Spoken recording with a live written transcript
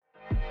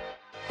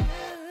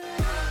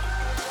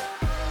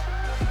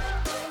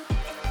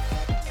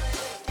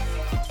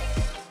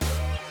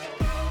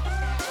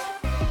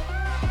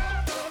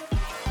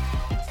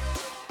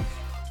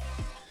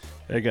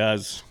Hey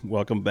guys,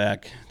 welcome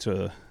back to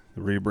the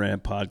Rebrand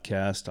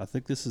Podcast. I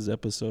think this is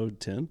episode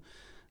 10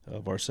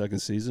 of our second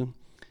season,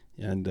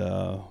 and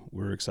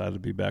we're excited to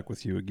be back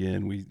with you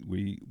again.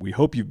 We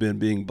hope you've been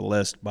being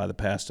blessed by the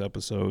past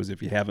episodes.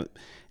 If you haven't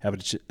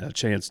had a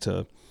chance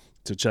to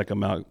check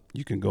them out,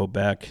 you can go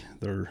back.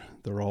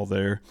 They're all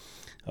there.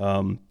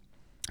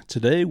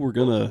 Today we're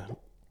gonna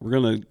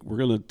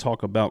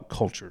talk about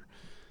culture.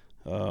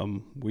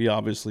 We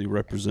obviously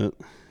represent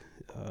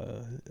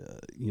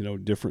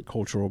different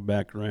cultural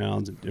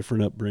backgrounds and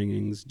different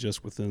upbringings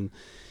just within,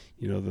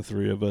 the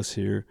three of us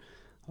here.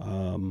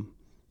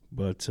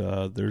 But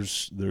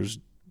there's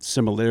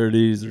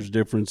similarities, there's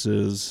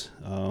differences,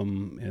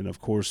 and of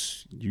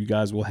course you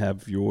guys will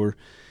have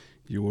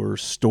your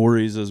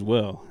stories as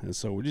well. And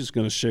so we're just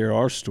going to share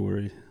our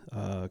story,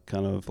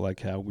 kind of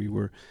like how we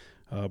were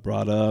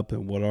brought up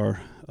and what our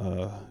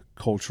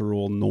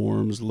cultural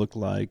norms look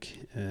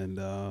like, and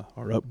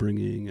our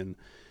upbringing and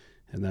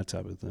that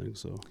type of thing.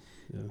 So,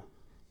 yeah.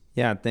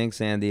 Yeah, thanks,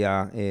 Andy.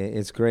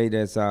 It's great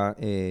as how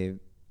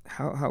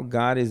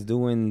God is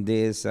doing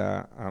this.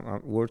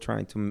 We're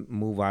trying to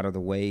move out of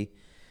the way.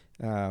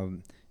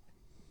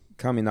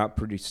 Coming up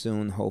pretty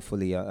soon,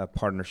 hopefully, a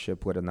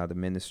partnership with another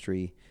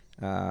ministry.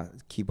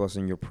 Keep us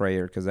in your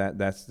prayer, because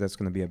that's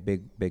going to be a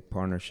big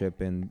partnership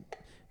and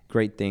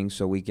great thing,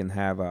 so we can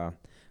have a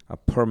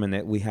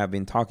permanent. We have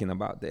been talking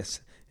about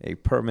this, a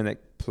permanent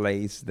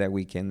place that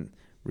we can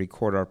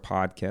record our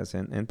podcast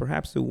and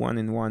perhaps do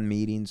one-on-one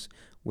meetings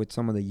with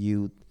some of the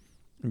youth,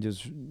 and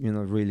just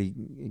really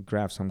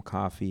grab some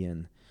coffee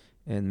and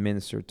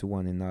minister to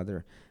one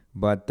another.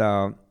 But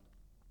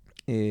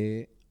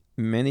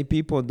many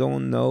people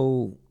don't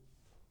know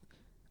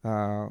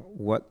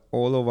what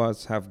all of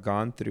us have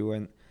gone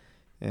through,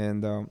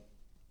 and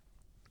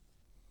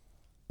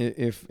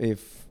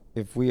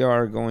if we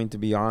are going to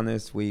be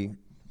honest,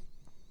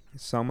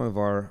 some of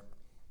our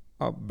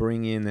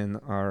upbringing and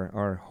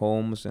our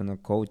homes and our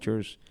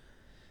cultures,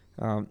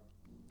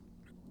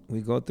 we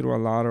go through a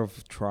lot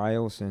of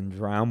trials and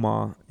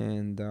drama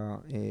and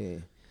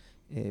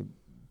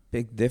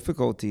big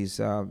difficulties.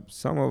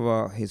 Some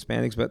of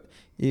Hispanics, but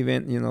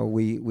even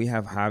we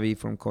have Javi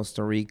from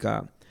Costa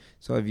Rica.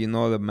 So if you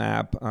know the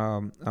map,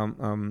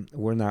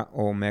 we're not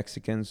all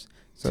Mexicans.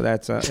 So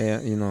that's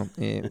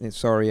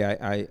sorry,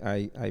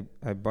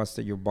 I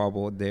busted your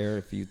bubble there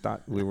if you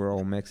thought we were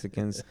all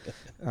Mexicans.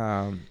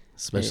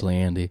 Especially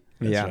Andy.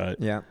 That's right.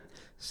 Yeah.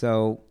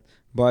 So,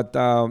 but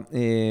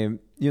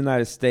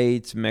United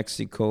States,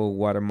 Mexico,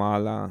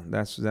 Guatemala,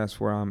 that's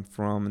where I'm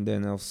from, and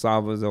then El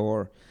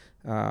Salvador,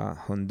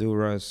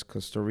 Honduras,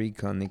 Costa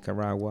Rica,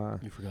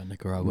 Nicaragua. You forgot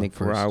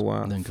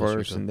Nicaragua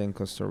first, and then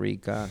Costa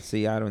Rica.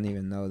 See, I don't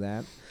even know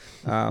that.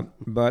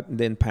 But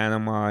then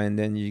Panama, and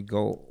then you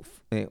go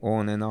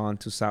on and on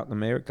to South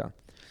America.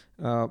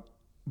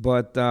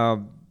 But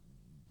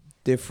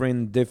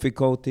different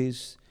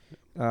difficulties.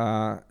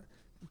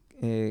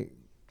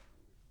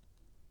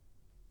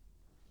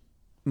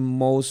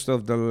 Most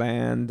of the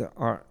land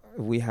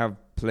we have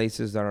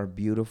places that are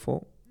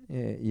beautiful.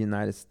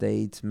 United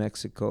States,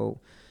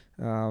 Mexico,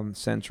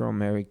 Central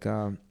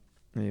America.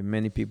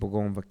 Many people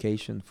go on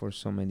vacation for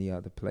so many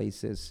other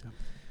places.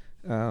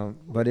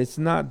 But it's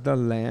not the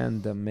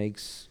land that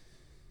makes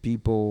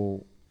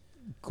people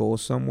go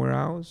somewhere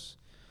else.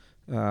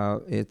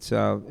 It's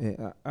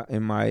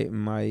in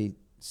my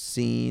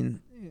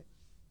scene,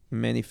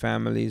 many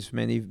families,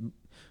 many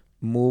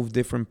move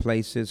different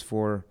places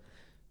for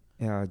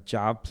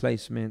job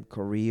placement,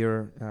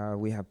 career.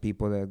 We have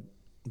people that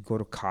go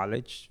to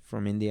college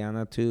from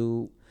Indiana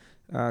to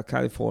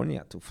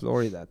California to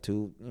Florida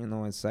to,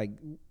 it's like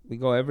we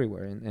go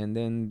everywhere. And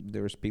then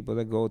there's people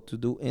that go to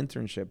do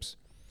internships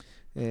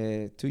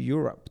to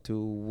Europe,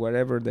 to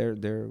whatever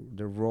their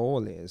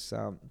role is.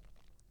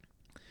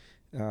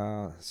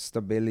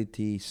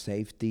 Stability,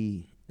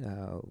 safety.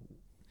 I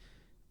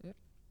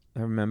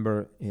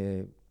remember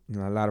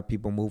a lot of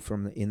people move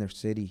from the inner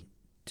city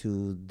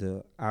to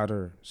the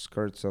outer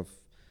skirts of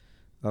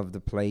the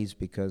place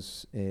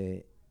because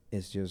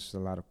it's just a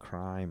lot of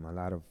crime, a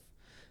lot of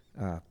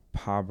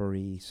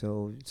poverty.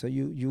 So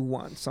you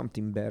want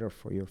something better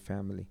for your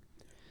family.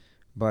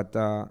 But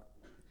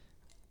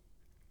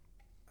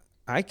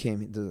I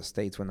came into the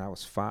States when I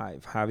was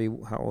 5.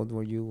 Javi, how old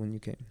were you when you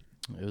came?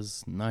 It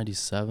was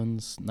 97,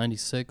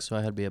 96, so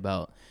I had to be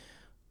about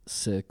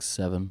 6,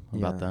 7,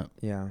 about that.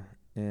 Yeah,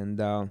 and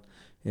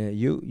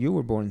you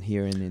were born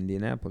here in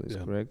Indianapolis,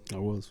 correct? I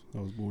was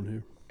born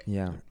here.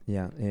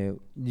 Yeah.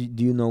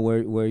 Do you know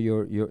where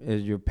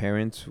your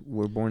parents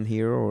were born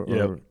here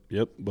or?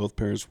 Yep. Both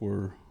parents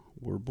were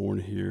born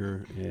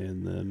here,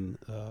 and then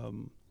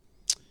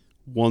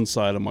one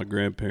side of my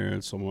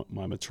grandparents, so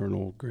my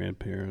maternal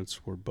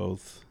grandparents, were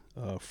both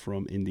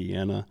from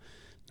Indiana,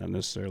 not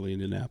necessarily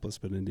Indianapolis,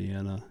 but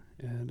Indiana,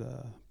 and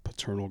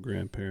paternal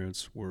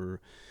grandparents were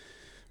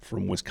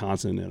from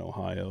Wisconsin and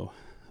Ohio.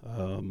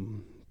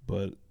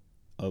 But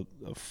a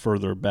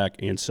further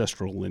back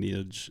ancestral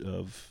lineage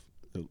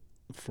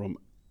from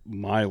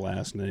my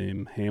last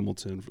name,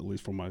 Hamilton, at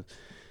least from my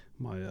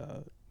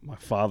my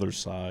father's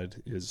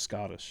side is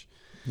Scottish.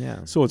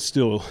 Yeah. So it's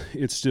still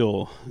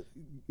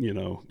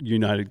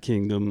United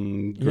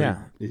Kingdom, great,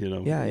 Yeah.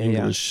 Yeah.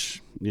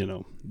 English,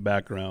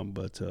 background,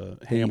 but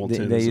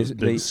Hamilton they is a used-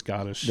 big they-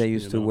 Scottish. They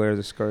used to wear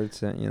the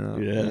skirts, and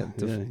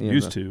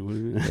Used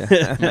to.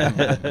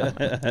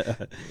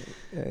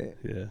 Yeah.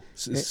 Yeah.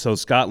 So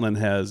Scotland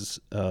has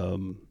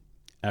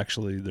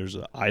actually there's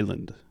an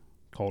island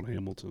called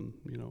Hamilton,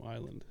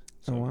 Island.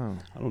 So Oh wow.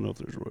 I don't know if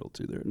there's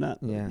royalty there or not.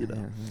 Yeah, you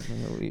know.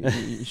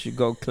 you should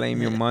go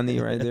claim your money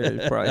right there.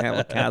 You probably have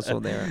a castle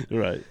there.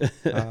 Right.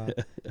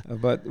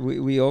 But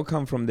we all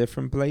come from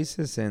different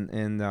places,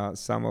 and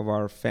some of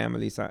our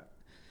families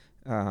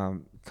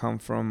come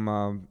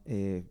from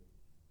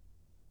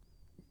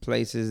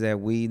places that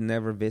we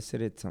never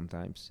visited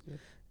sometimes. Yep.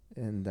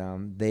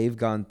 And they've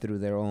gone through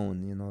their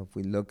own. If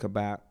we look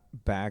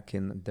back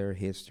in their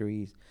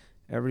histories,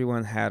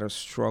 everyone had a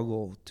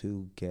struggle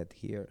to get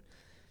here.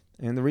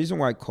 And the reason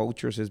why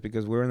cultures is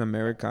because we're in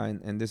America,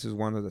 and this is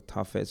one of the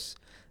toughest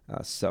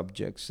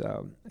subjects.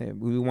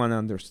 We want to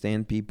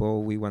understand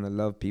people, we want to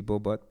love people,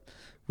 but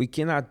we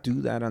cannot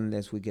do that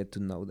unless we get to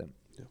know them.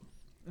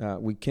 Yeah.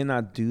 We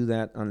cannot do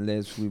that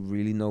unless we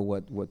really know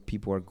what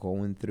people are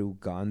gone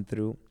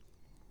through.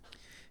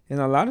 And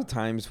a lot of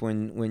times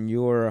when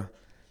you're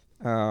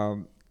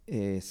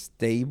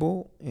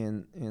stable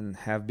and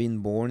have been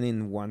born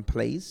in one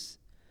place,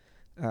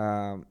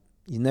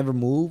 you never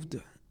moved.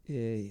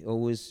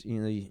 Always,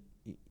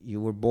 you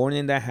were born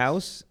in that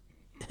house,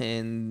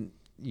 and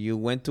you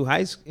went to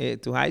high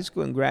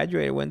school and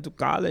graduated, went to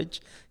college,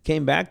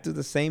 came back to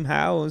the same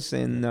house,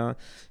 and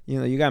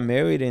you got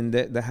married, and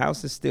the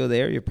house is still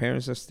there. Your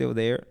parents are still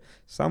there.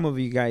 Some of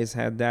you guys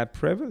had that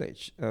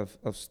privilege of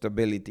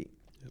stability,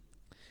 yep.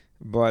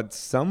 But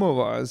some of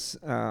us.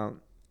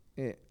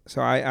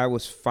 So I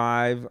was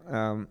 5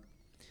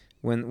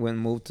 when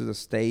moved to the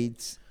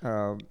States.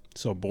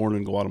 So born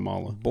in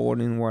Guatemala.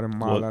 Born in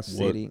Guatemala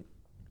City.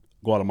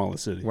 Guatemala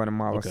City.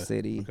 Guatemala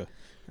City. Okay.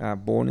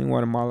 Born in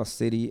Guatemala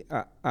City.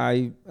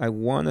 I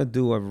want to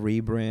do a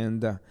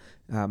rebrand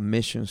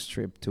missions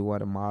trip to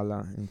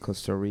Guatemala and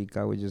Costa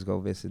Rica. We just go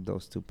visit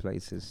those two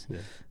places.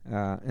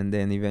 Yeah. And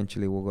then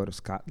eventually we'll go to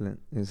Scotland.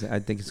 I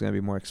think it's going to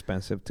be more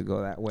expensive to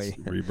go that way.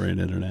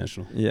 Rebrand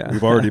International. Yeah.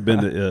 We've already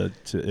been to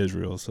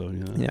Israel, so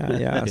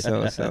Yeah.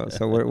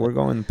 So we're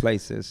going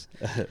places.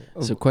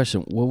 So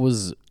question, what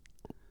was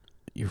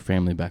your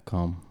family back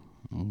home?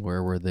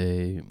 Where were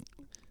they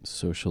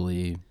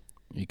socially,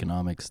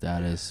 economic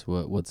status?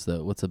 What's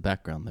the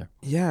background there?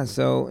 Yeah,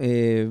 so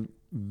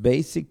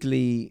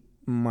basically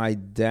my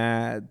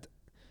dad's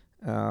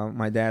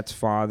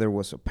father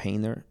was a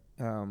painter.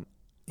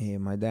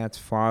 My dad's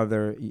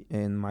father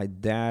and my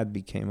dad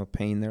became a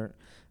painter,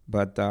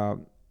 but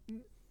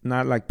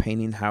not like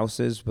painting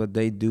houses, but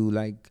they do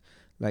like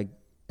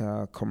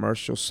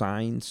commercial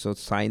signs, so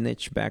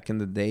signage back in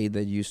the day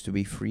that used to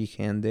be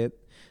free-handed.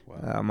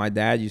 Wow. My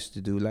dad used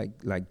to do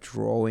like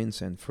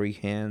drawings and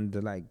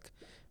freehand, like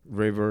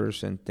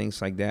rivers and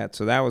things like that.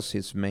 So that was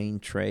his main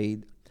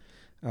trade.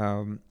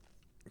 So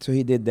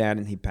he did that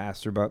and he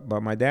pastored.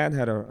 But my dad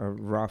had a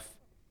rough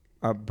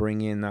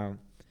upbringing.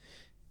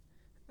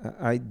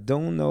 I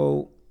don't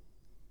know.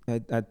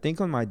 I think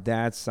on my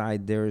dad's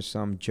side there is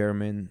some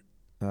German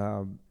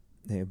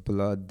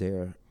blood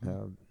there.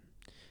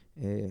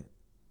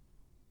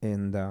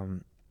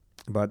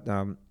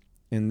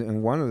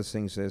 And one of the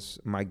things is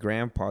my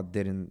grandpa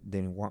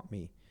didn't want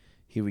me.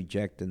 He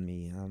rejected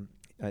me.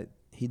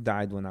 He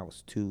died when I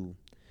was 2,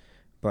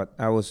 but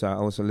I was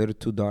a little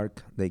too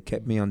dark. They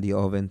kept me on the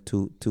oven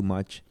too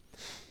much,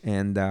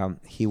 and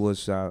he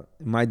was.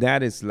 My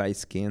dad is light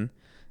skinned,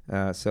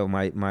 so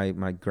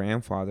my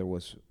grandfather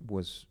was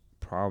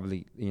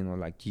probably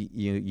like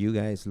you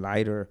guys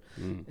lighter,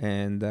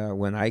 and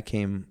when I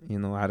came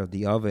out of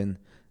the oven.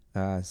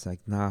 It's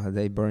like, nah,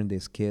 they burned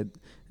this kid.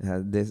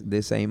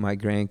 This ain't my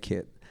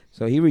grandkid.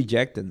 So he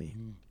rejected me.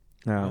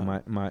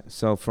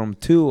 So from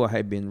 2, I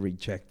had been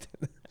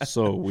rejected.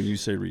 So when you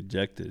say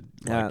rejected,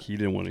 like he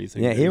didn't want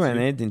anything. Yeah, to do he with didn't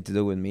want you? anything to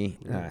do with me.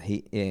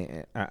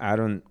 Yeah. I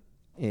don't.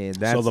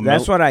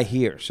 That's what I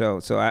hear. So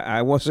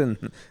I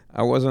wasn't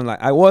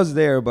like I was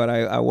there, but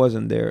I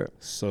wasn't there.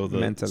 So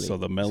mentally. So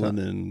the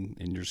melanin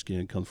in your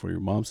skin comes from your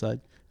mom's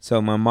side.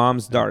 So my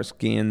mom's dark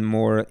skin,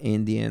 more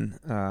Indian.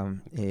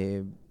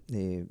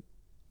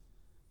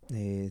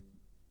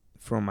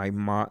 From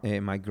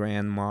my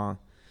grandma.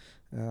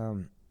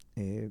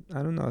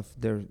 I don't know if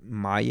they're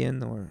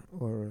Mayan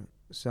or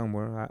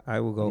somewhere. I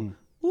will go,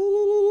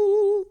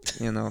 ooh,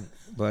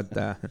 but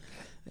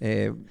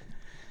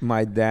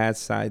my dad's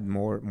side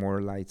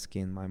more light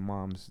skin. My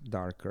mom's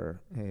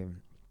darker.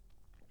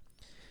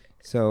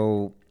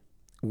 So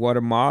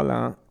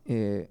Guatemala,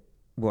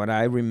 what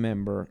I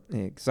remember,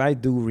 because I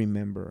do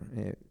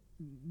remember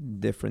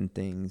different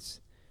things.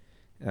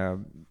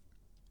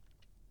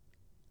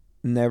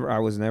 I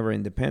was never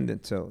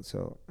independent,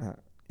 so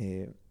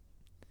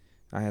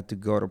I had to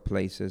go to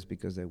places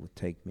because they would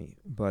take me.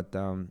 But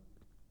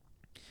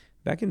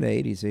back in the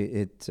 80s,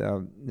 it's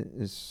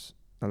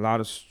a lot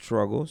of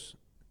struggles,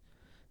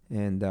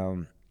 and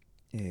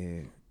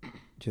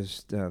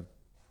just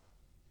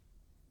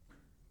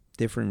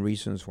different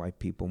reasons why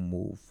people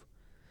move.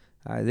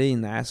 They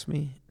didn't ask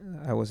me.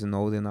 I wasn't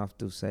old enough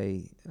to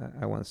say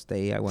I want to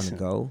stay. I want to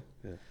go.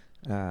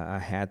 I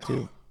had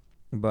to,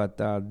 but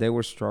they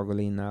were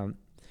struggling.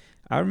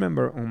 I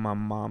remember on my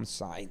mom's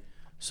side.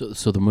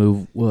 So the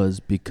move was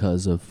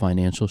because of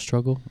financial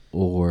struggle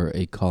or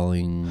a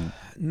calling?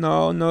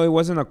 No, it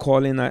wasn't a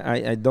calling.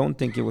 I don't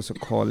think it was a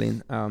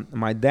calling.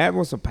 My dad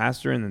was a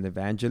pastor and an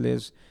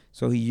evangelist,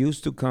 so he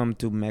used to come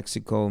to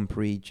Mexico and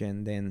preach,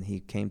 and then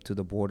he came to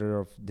the border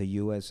of the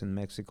U.S. and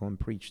Mexico and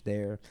preached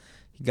there.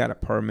 He got a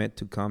permit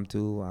to come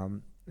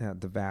to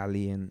the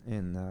Valley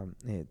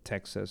in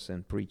Texas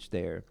and preach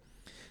there.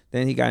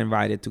 Then he got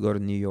invited to go to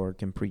New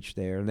York and preach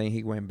there. And then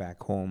he went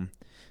back home.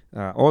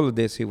 All of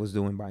this he was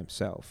doing by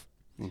himself,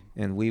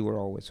 and we were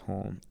always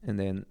home. And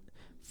then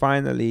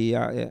finally,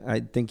 I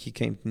think he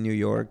came to New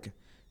York.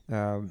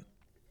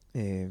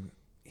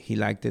 He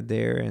liked it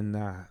there, and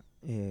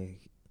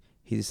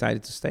he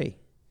decided to stay.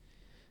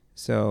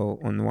 So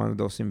on one of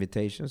those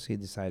invitations, he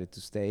decided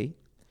to stay,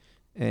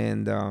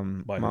 and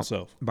By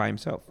himself. By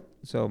himself.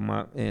 So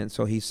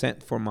he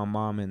sent for my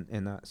mom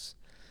and us.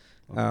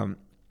 Okay.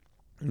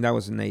 That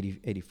was in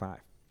 85.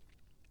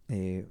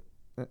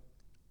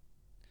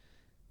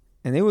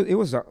 And it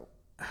was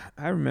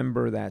I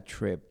remember that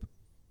trip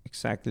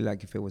exactly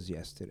like if it was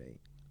yesterday.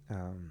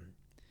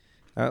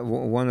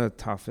 One of the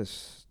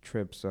toughest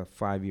trips a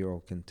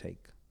 5-year-old can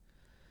take.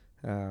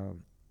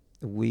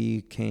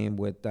 We came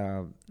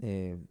without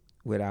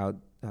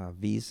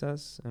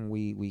visas, and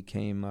we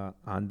came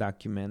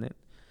undocumented.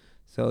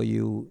 So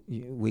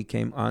we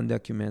came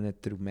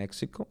undocumented through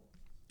Mexico,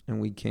 and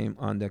we came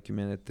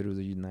undocumented through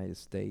the United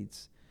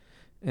States.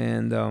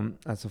 And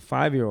as a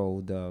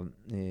 5-year-old,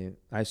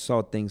 I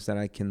saw things that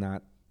I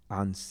cannot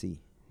unsee.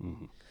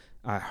 Mm-hmm.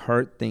 I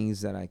heard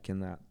things that I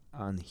cannot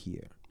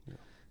unhear. Yeah.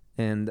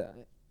 And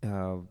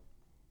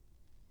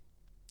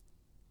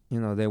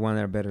they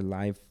wanted a better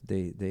life.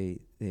 They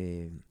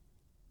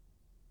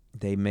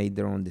made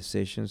their own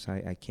decisions.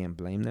 I can't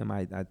blame them.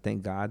 I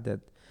thank God that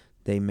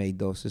they made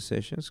those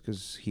decisions,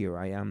 because here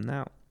I am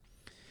now.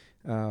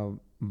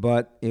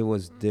 But it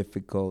was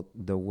difficult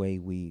the way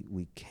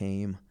we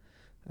came.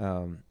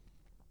 I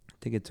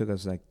think it took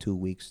us like 2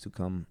 weeks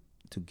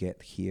to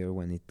get here,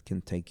 when it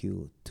can take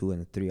you 2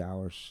 and 3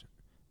 hours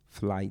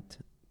flight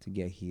to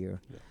get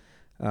here.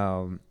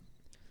 Yeah.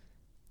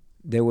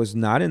 There was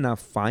not enough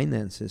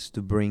finances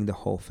to bring the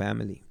whole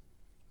family.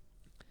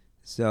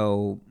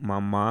 So my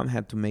mom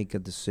had to make a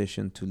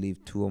decision to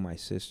leave 2 of my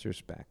sisters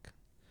back.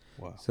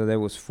 Wow. So there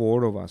was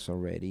 4 of us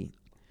already.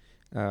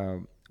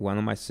 One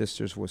of my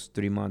sisters was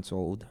 3 months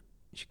old.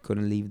 She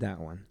couldn't leave that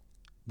one.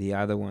 The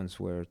other ones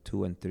were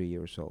 2 and 3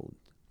 years old.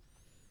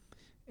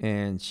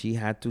 And she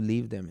had to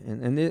leave them.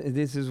 And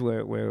this is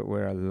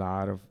where a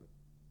lot of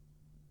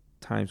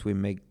times we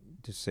make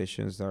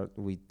decisions that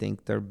we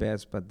think they're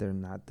best, but they're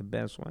not the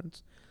best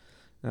ones.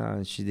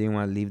 She didn't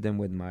want to leave them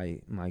with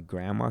my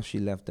grandma. She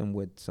left them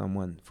with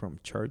someone from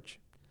church.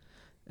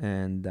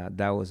 And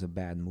that was a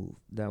bad move.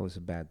 That was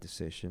a bad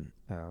decision.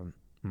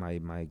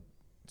 My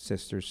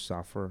sisters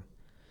suffer.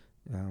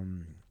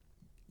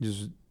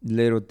 Just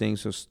little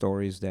things or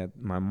stories that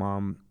my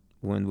mom,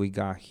 when we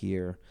got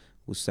here,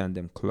 would send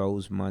them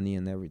clothes, money,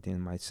 and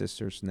everything. My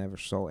sisters never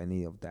saw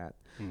any of that.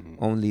 Mm-hmm.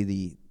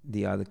 Only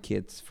the other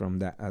kids from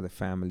that other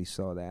family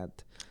saw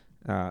that.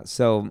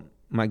 So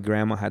my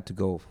grandma had to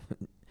go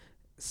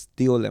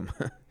steal them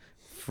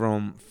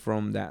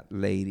from that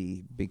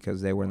lady,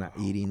 because they were not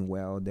eating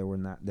well. They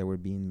were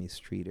being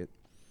mistreated.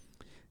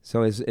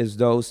 So it's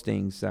those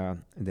things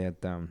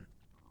that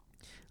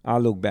I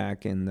look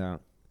back and.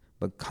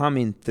 But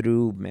coming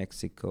through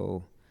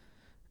Mexico,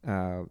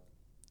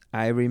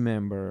 I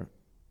remember,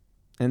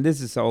 and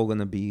this is all going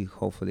to be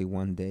hopefully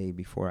one day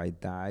before I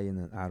die in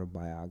an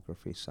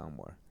autobiography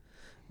somewhere.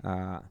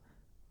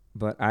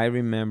 But I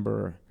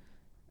remember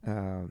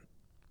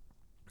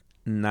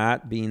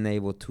not being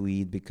able to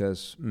eat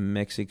because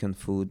Mexican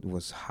food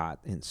was hot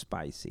and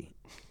spicy.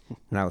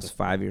 And I was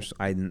 5 years.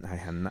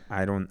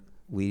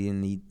 We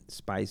didn't eat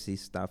spicy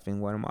stuff in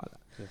Guatemala,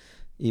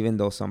 even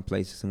though some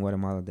places in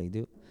Guatemala they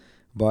do.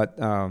 But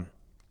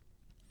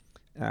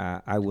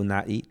I would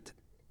not eat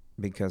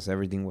because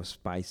everything was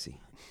spicy.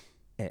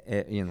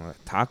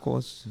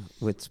 Tacos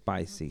with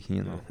spicy,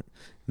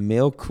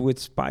 milk with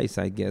spice,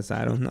 I guess.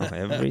 I don't know.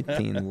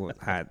 Everything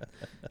had,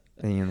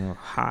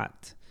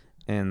 hot,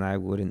 and I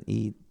wouldn't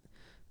eat.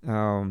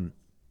 So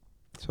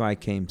I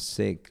came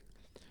sick,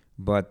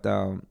 but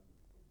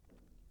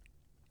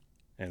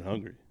and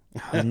hungry.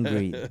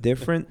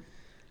 Different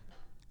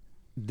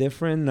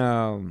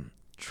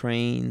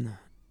train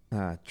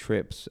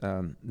trips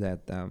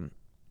that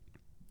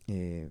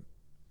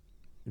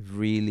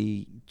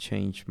really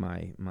changed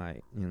my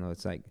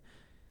it's like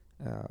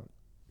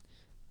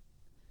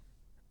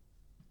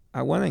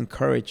I want to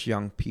encourage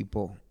young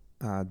people,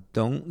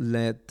 don't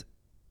let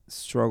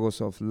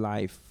struggles of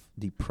life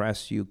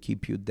depress you,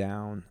 keep you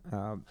down.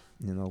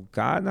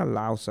 God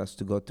allows us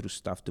to go through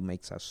stuff to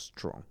make us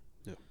strong.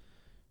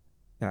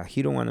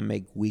 He don't want to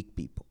make weak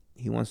people.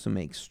 He wants to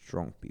make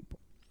strong people.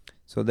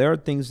 So there are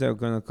things that are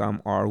going to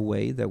come our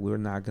way that we're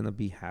not going to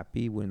be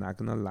happy. We're not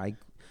going to like.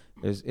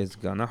 It's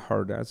going to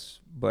hurt us,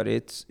 but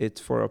it's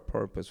for a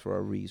purpose, for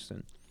a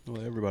reason.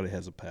 Well, everybody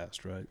has a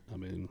past, right? I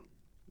mean,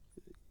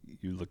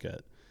 you look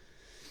at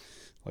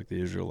like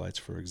the Israelites,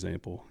 for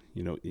example.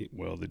 You know,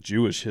 the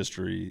Jewish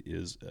history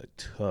is a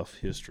tough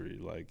history.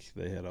 Like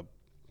they had a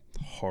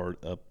hard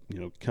up,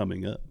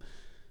 coming up,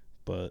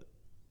 but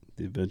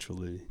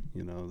eventually,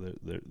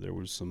 there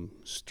was some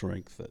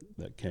strength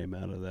that came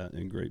out of that,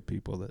 and great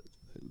people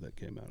that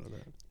came out of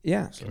that.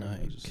 Yeah. Sorry,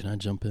 Can I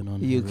jump in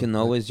on? You real can quick?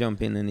 always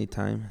jump in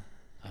anytime.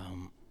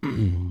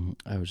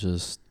 I was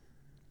just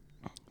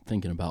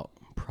thinking about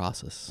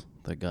process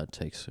that God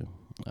takes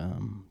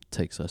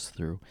us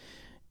through,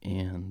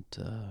 and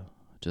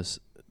just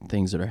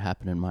things that are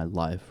happening in my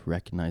life,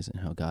 recognizing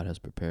how God has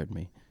prepared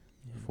me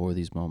for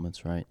these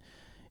moments, right?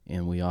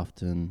 And we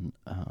often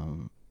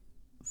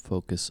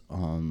focus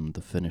on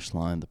the finish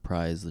line, the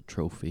prize, the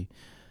trophy.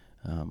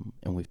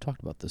 And we've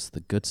talked about this.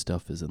 The good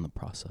stuff is in the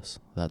process.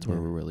 That's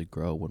where we really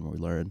grow, when we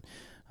learn.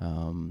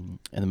 And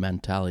the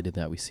mentality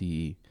that we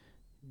see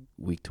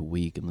week to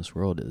week in this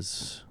world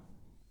is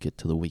get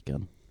to the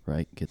weekend,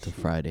 right? Get to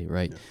Friday,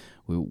 right? Yeah.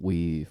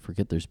 We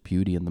forget there's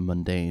beauty in the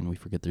mundane. We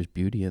forget there's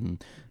beauty in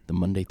the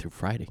Monday through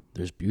Friday.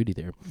 There's beauty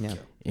there. Yeah.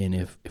 And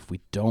if we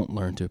don't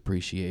learn to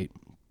appreciate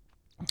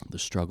the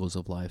struggles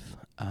of life,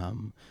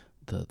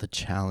 the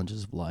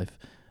challenges of life,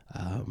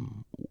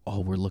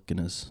 all we're looking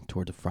is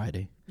toward the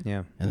Friday.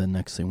 Yeah. And the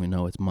next thing we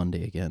know, it's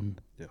Monday again.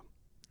 Yeah.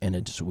 And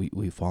it just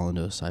we fall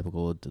into a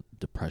cycle of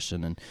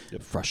depression and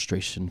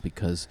frustration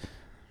because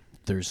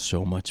there's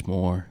so much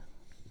more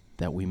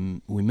that we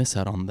miss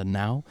out on the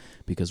now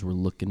because we're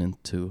looking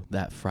into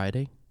that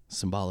Friday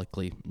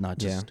symbolically, not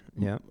just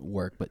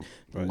work, but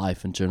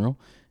life in general.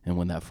 And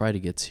when that Friday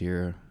gets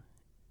here,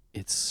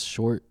 it's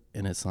short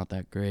and it's not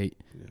that great,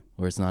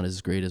 or it's not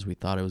as great as we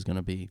thought it was going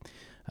to be.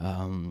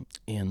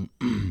 And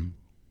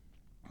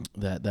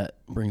that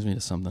brings me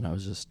to something I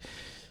was just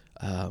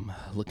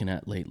looking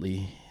at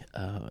lately,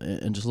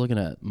 and just looking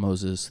at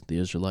Moses, the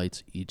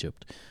Israelites,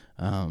 Egypt.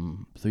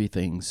 3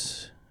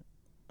 things.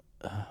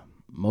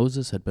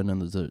 Moses had been in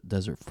the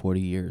desert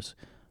 40 years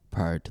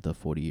prior to the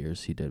 40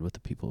 years he did with the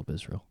people of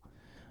Israel.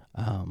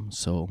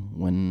 So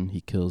when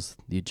he kills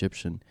the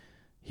Egyptian,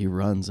 he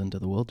runs into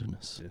the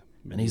wilderness.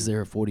 And he's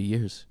there 40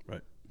 years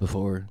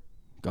before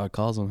God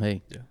calls him,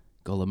 hey,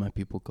 go let my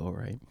people go,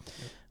 right?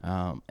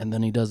 And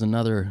then he does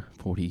another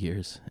 40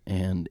 years.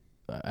 And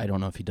I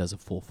don't know if he does a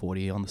full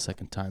 40 on the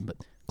second time, but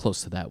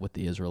close to that with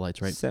the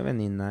Israelites, right?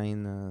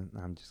 79,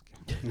 I'm just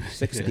kidding.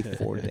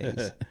 64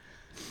 days.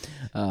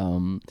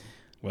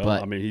 Well,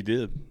 I mean, he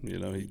did.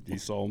 He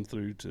saw him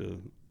through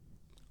to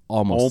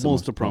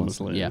almost the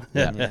promised land.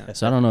 Yeah.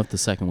 So I don't know if the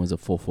second was a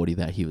full 40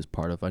 that he was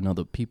part of. I know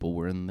the people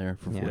were in there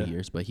for 40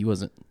 years, but he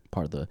wasn't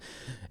part of the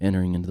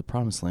entering into the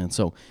promised land.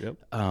 So,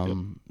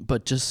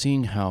 but just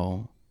seeing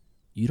how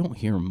you don't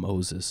hear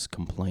Moses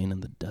complain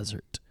in the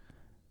desert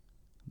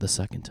the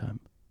second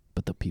time,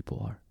 but the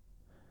people are.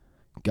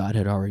 God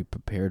had already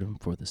prepared him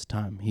for this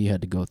time. He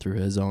had to go through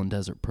his own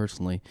desert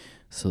personally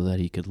so that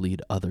he could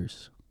lead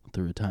others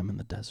through a time in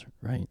the desert,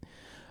 right?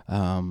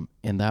 And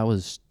that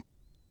was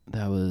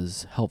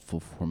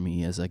helpful for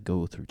me as I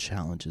go through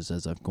challenges,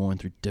 as I'm going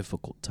through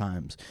difficult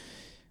times.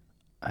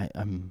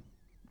 I'm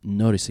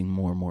noticing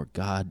more and more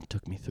God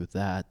took me through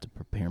that to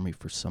prepare me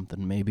for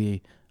something.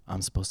 Maybe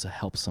I'm supposed to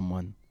help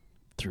someone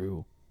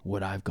through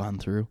what I've gone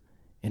through,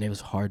 and it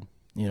was hard.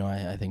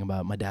 I think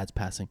about my dad's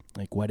passing.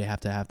 Like, why do I have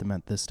to have them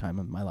at this time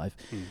of my life?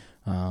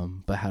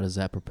 But how does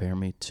that prepare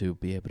me to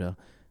be able to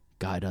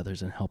guide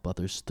others and help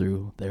others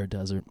through their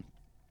desert?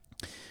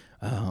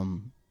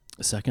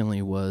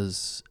 Secondly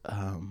was,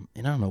 and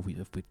I don't know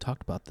if we've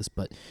talked about this,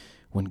 but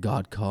when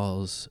God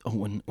calls,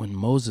 when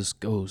Moses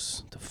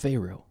goes to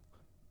Pharaoh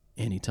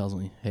and he tells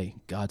me, hey,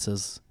 God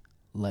says,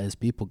 let his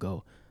people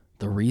go.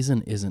 The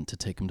reason isn't to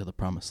take him to the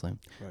promised land.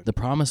 Right. The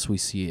promise, we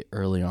see it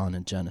early on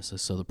in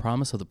Genesis. So the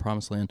promise of the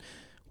promised land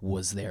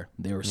was there.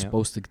 They were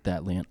supposed to get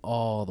that land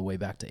all the way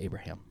back to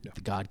Abraham.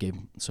 God gave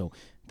them. So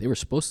they were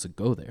supposed to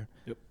go there.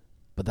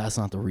 But that's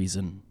not the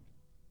reason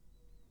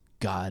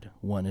God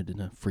wanted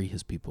to free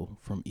his people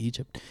from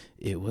Egypt.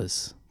 It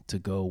was to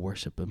go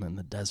worship him in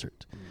the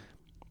desert.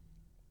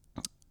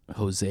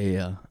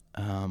 Hosea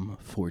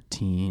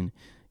 14,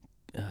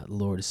 the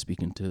Lord is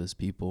speaking to his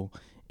people,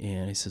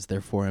 and he says,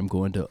 therefore I'm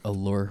going to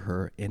allure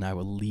her, and I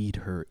will lead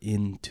her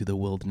into the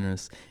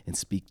wilderness and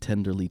speak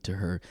tenderly to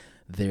her.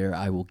 There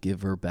I will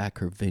give her back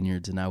her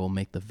vineyards, and I will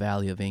make the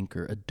valley of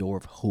Anchor a door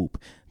of hope.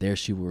 There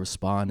she will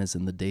respond as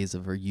in the days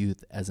of her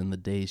youth, as in the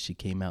days she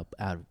came out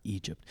of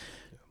Egypt.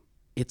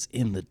 It's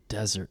in the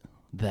desert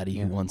that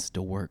he wants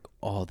to work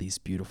all these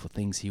beautiful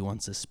things. He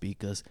wants to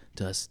speak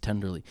to us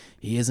tenderly.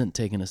 He isn't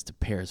taking us to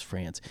Paris,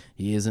 France.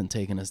 He isn't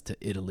taking us to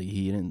Italy.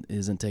 He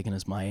isn't taking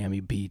us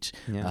Miami Beach,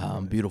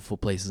 beautiful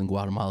places in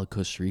Guatemala,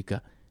 Costa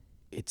Rica.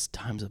 It's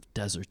times of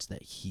deserts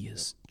that he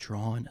is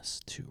drawing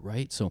us to,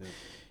 right? So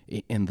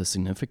And the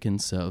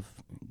significance of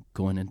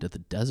going into the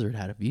desert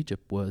out of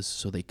Egypt was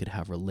so they could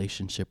have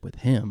relationship with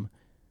him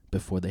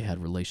before they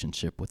had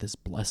relationship with his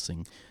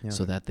blessing,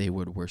 so that they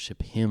would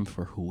worship him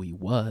for who he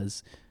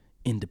was,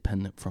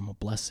 independent from a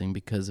blessing,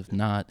 because if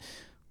not,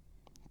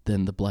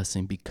 then the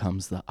blessing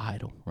becomes the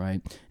idol,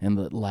 right? And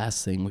the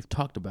last thing we've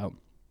talked about,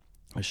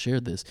 I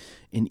shared this,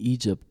 in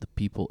Egypt, the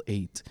people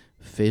ate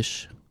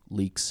fish,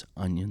 leeks,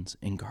 onions,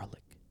 and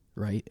garlic,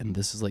 right? And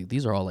this is like,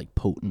 these are all like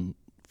potent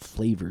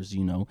flavors,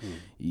 you know.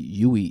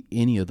 You eat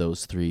any of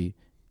those three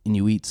and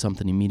you eat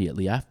something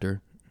immediately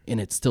after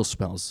and it still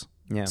smells,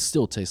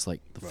 still tastes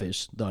like the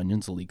fish, the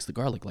onions, the leeks, the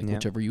garlic, like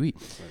whichever you eat.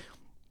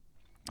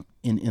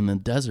 In the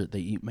desert, they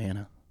eat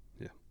manna,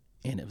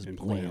 and it was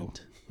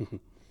bland.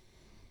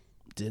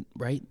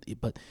 Right?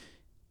 But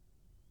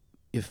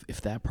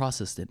if that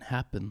process didn't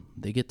happen,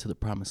 they get to the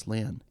promised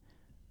land,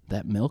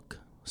 that milk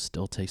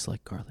still tastes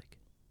like garlic,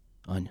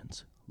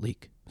 onions,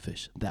 leek,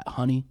 fish. That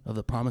honey of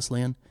the promised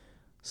land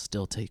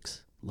still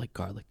tastes like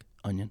garlic,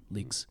 onion,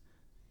 leeks,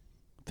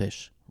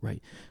 fish,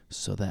 right?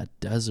 So that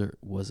desert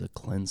was a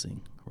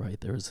cleansing, right?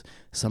 There was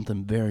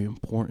something very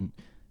important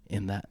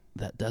in that.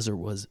 That desert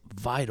was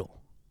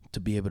vital to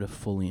be able to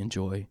fully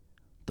enjoy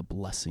the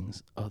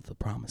blessings of the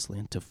promised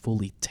land, to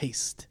fully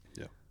taste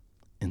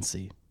and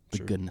see the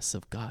goodness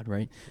of God,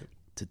 right?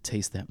 To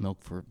taste that milk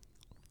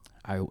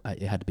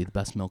it had to be the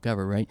best milk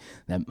ever, right?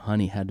 That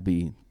honey had to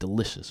be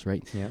delicious,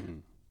 right?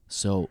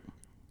 So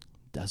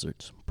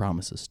deserts,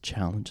 promises,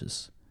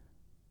 challenges,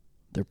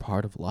 they're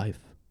part of life,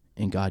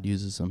 and God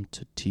uses them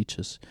to teach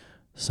us.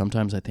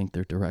 Sometimes I think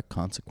they're direct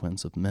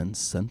consequence of men's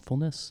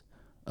sinfulness,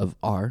 of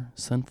our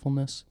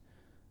sinfulness,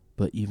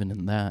 but even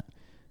in that,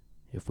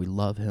 if we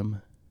love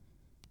him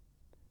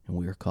and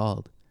we are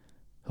called,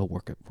 he'll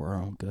work it for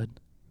our own good.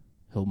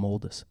 He'll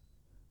mold us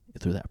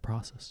through that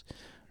process.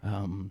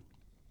 And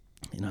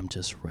I'm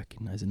just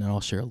recognizing, and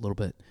I'll share a little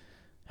bit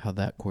how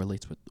that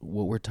correlates with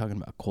what we're talking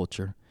about,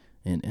 culture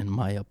and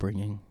my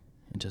upbringing,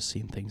 and just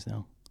seeing things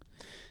now.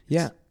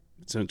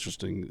 It's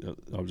interesting.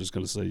 I was just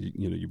going to say,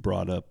 you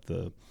brought up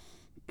the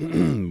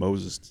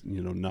Moses,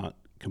 not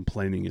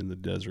complaining in the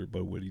desert,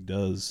 but what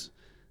does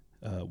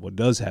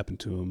happen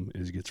to him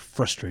is he gets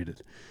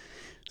frustrated.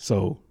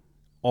 So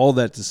all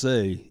that to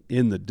say,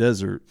 in the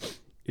desert,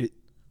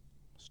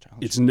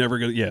 it's never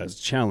going to,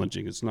 it's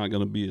challenging. It's not going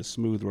to be a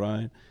smooth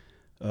ride.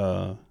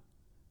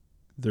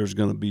 There's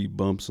going to be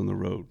bumps in the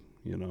road.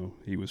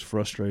 He was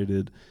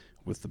frustrated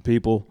with the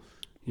people.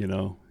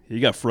 He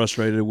got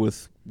frustrated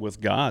with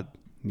God.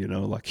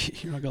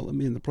 Like, you're not going to let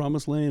me in the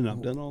promised land.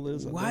 I've done all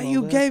this. Why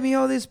you gave me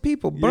all these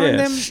people? Burn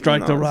them.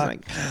 Strike the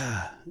rock.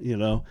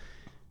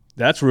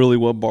 That's really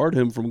what barred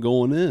him from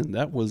going in.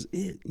 That was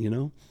it,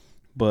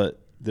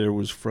 But there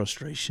was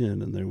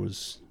frustration, and there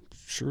was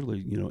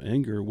surely,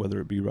 anger, whether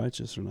it be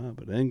righteous or not,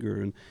 but anger.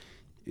 And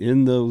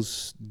in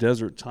those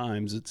desert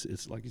times,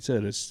 it's like you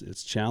said,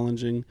 it's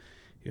challenging.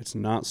 It's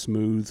not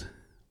smooth,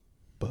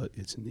 but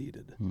it's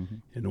needed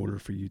in order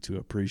for you to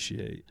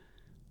appreciate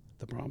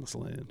the promised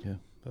land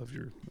of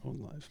your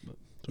own life. But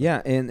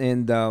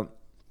and the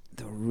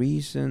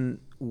reason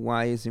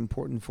why it's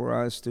important for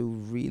us to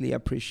really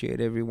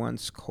appreciate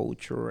everyone's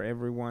culture,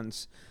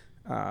 everyone's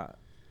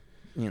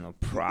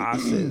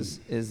process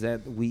is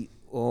that we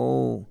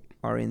all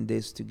are in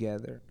this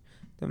together.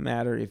 No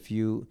matter if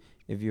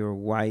you're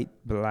white,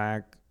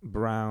 black,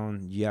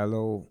 brown,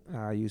 yellow,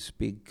 you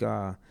speak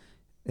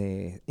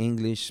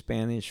English,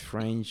 Spanish,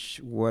 French,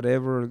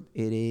 whatever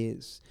it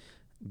is,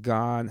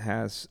 God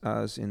has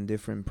us in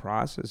different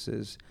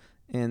processes.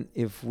 And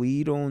if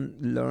we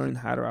don't learn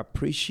how to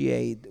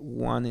appreciate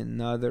one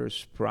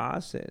another's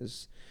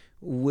process,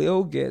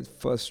 we'll get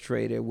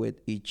frustrated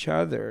with each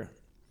other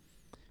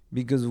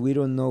because we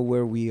don't know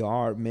where we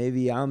are.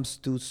 Maybe I'm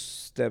 2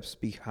 steps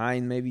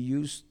behind. Maybe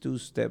you're 2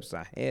 steps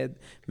ahead.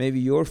 Maybe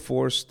you're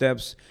 4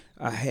 steps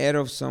ahead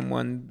of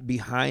someone,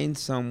 behind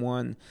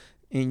someone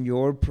in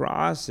your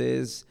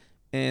process.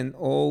 And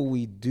all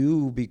we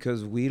do,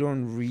 because we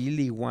don't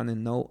really want to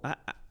know.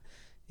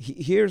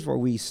 Here's what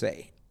we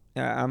say.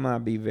 I'm going to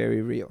be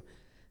very real.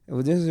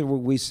 This is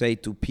what we say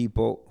to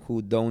people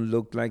who don't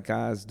look like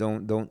us,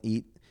 don't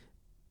eat.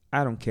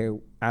 I don't care.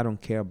 I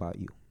don't care about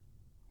you.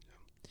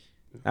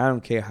 I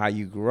don't care how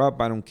you grew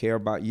up. I don't care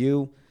about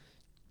you.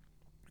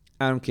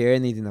 I don't care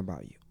anything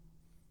about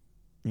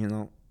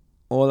you.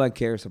 All I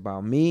care is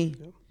about me.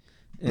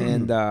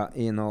 And,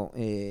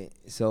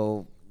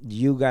 so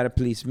you got to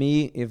please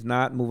me. If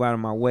not, move out of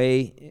my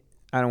way.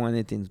 I don't want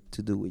anything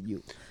to do with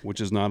you.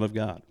 Which is not of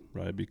God,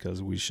 right?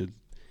 Because we should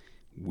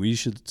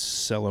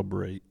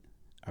celebrate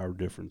our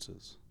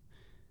differences.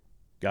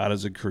 God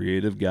is a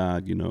creative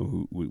God,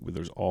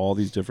 there's all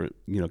these different,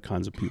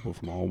 kinds of people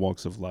from all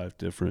walks of life,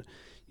 different,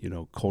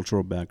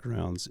 cultural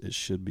backgrounds. It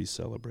should be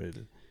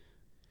celebrated.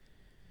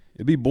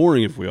 It'd be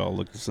boring if we all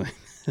look the same.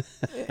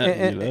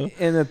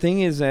 And the thing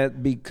is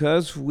that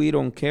because we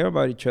don't care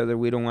about each other,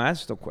 we don't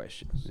ask the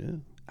questions. Yeah.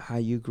 How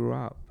you grew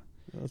up.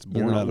 That's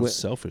born out of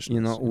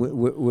selfishness.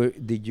 Where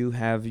did you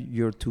have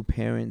your 2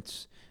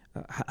 parents?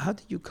 How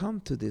did you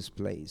come to this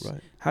place?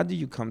 Right. How did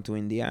you come to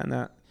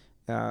Indiana?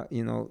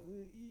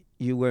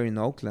 you were in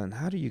Oakland.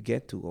 How do you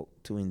get to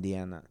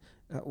Indiana?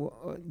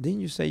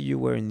 Didn't you say you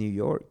were in New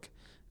York?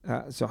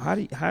 So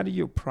how do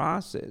you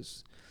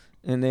process?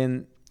 And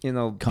then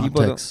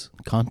people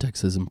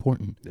Context is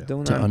important Yeah.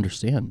 don't to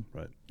understand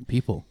Right.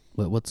 people.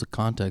 What's the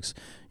context?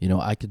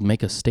 I could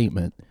make a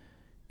statement,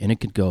 and it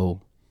could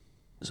go.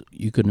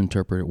 You could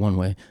interpret it one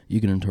way. You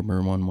can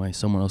interpret it one way.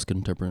 Someone else could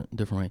interpret it a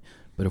different way.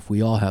 But if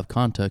we all have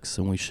context,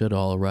 then we should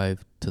all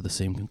arrive to the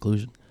same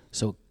conclusion.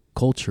 So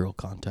cultural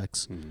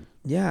context. Mhm.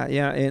 Yeah,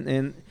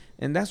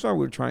 and that's why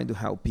we're trying to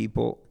help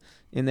people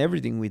in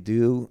everything we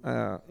do,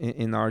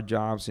 in our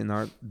jobs, in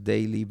our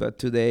daily. But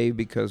today,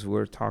 because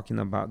we're talking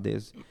about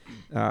this,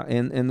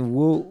 and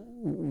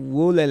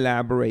we'll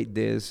elaborate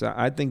this.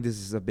 I think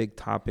this is a big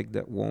topic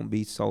that won't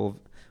be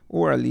solved,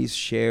 or at least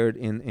shared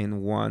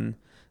in one.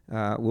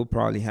 We'll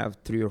probably have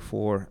 3 or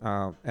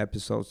 4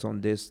 episodes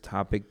on this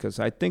topic, because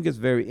I think it's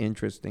very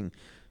interesting,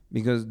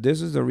 because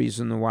this is the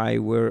reason why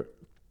we're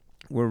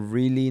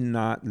really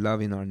not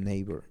loving our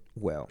neighbor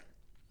well.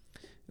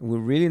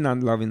 We're really not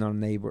loving our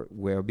neighbor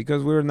well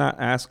because we're not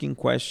asking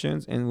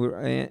questions, and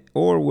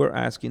we're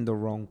asking the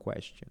wrong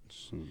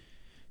questions.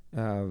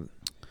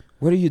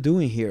 What are you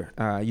doing here?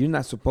 You're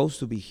not supposed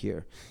to be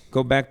here.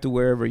 Go back to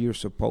wherever you're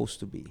supposed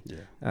to be.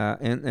 Yeah.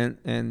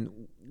 And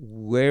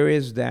where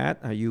is that?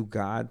 Are you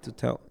God to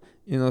tell?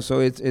 So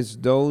it's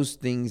those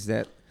things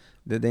that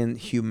then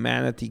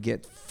humanity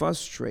get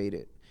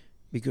frustrated,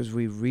 because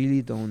we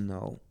really don't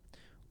know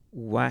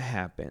what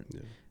happened.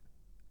 Yeah.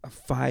 A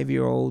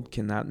 5-year-old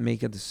cannot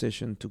make a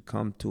decision to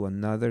come to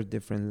another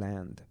different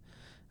land.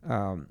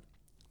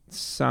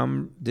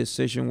 Some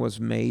decision was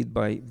made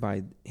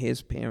by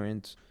his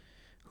parents,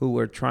 who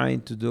were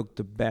trying to do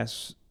the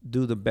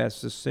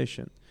best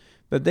decision,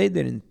 but they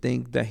didn't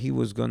think that he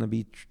was going to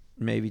be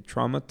maybe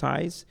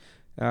traumatized.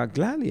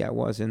 Gladly I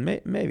was, and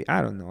maybe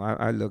I don't know.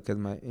 I look at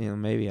my,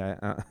 maybe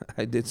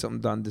I did some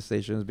dumb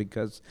decisions,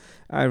 because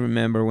I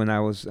remember when I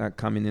was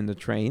coming in the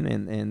train,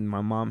 and my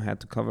mom had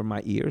to cover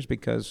my ears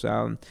because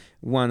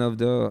one of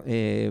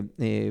the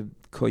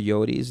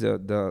coyotes,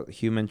 the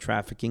human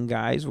trafficking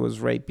guys, was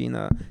raping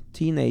a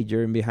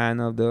teenager behind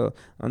on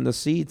the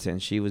seats,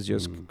 and she was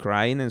just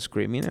crying and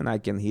screaming, and I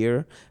can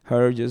hear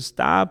her just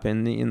stop,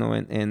 and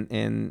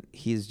and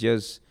he's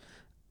just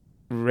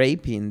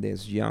raping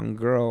this young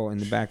girl in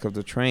the back of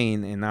the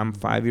train, and I'm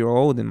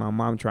 5-year-old, and my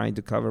mom trying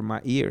to cover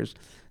my ears.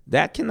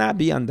 That cannot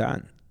be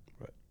undone.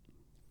 Right.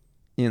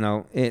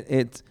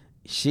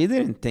 She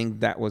didn't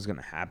think that was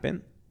gonna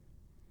happen.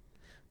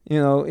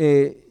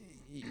 You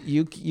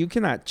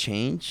cannot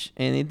change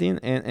anything,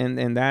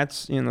 and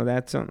that's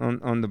that's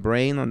on the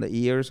brain, on the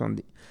ears, on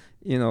the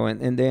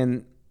and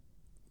then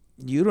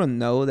you don't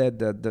know that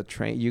the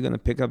train, you're gonna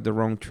pick up the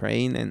wrong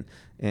train,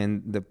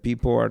 and the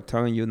people are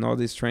telling you, no,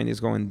 this train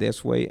is going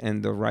this way,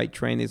 and the right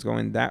train is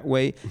going that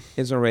way.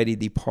 It's already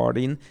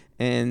departing,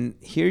 and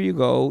here you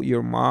go,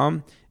 your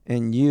mom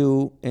and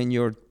you and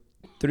your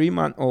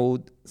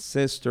 3-month-old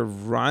sister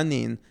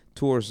running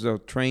towards the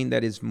train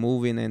that is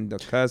moving, and the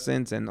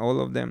cousins and all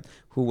of them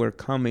who were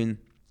coming,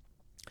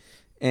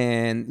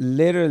 and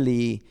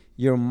literally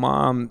your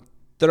mom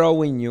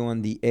throwing you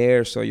on the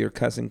air so your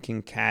cousin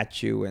can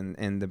catch you,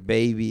 and the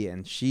baby,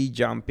 and she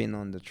jumping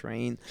on the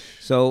train.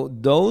 So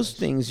those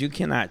things you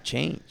cannot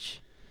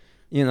change.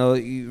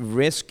 You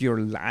risk your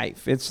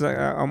life. It's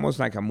almost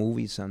like a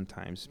movie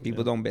sometimes.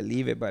 People don't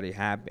believe it, but it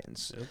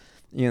happens.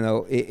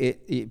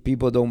 Yep.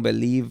 People don't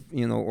believe,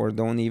 or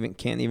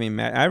can't even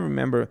imagine. I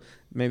remember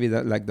maybe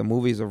like the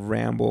movies of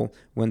Rambo,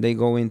 when they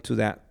go into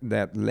that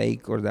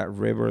lake or that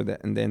river,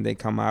 and then they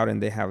come out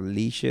and they have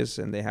leashes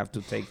and they have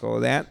to take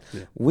all that.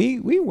 Yeah.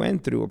 We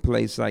went through a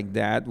place like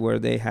that where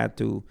they had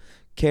to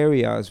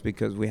carry us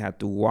because we had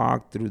to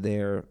walk through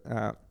there.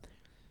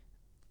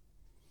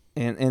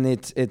 And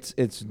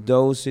it's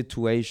those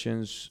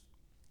situations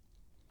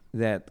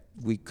that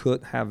we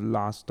could have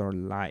lost our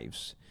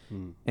lives.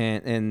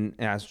 And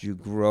as you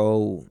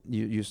grow,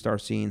 you start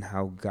seeing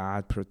how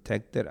God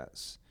protected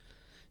us,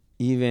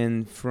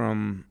 even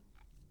from,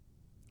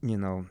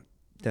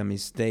 the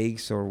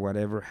mistakes or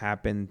whatever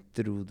happened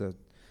through the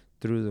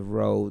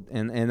road.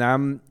 And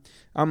I'm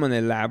gonna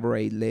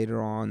elaborate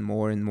later on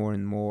more and more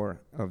and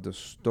more of the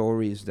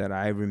stories that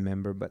I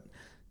remember, but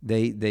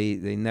they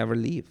never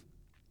leave.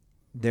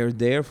 They're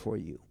there for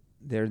you.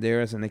 They're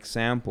there as an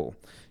example.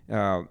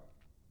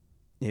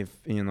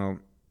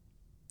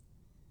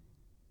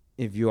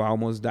 If you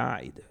almost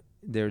died,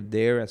 they're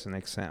there as an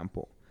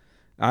example.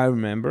 I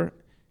remember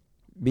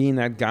being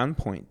at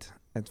gunpoint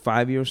at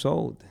 5 years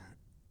old,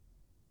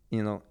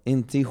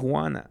 in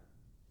Tijuana,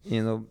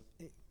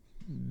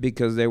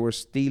 because they were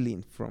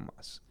stealing from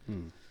us.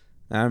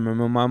 I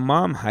remember my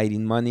mom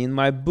hiding money in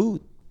my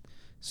boot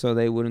so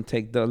they wouldn't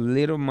take the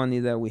little money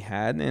that we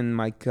had, and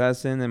my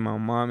cousin and my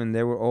mom, and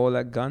they were all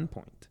at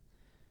gunpoint.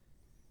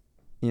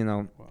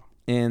 Wow.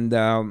 And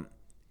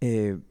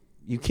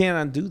you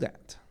cannot do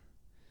that.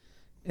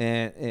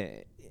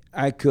 And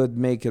I could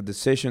make a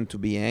decision to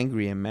be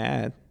angry and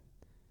mad.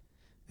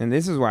 And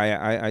this is why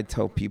I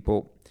tell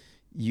people,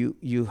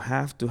 you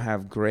have to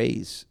have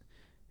grace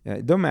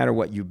It don't matter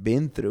what you've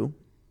been through.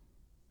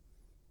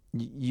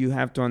 You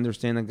have to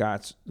understand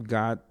that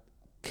God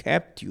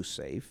kept you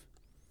safe.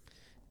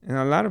 And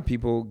a lot of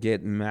people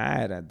get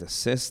mad at the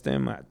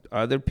system, at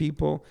other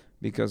people,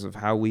 because of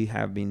how we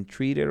have been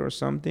treated or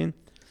something.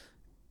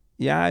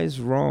 Yeah, it's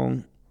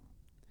wrong,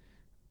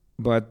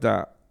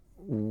 but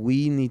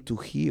we need to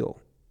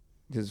heal.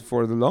 Because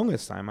for the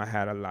longest time, I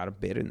had a lot of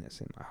bitterness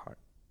in my heart.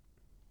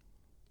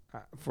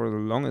 For the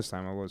longest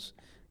time,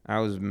 I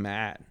was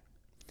mad.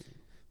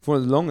 For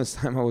the longest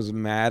time, I was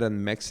mad at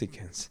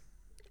Mexicans.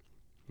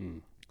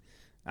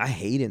 I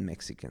hated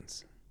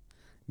Mexicans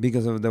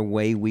because of the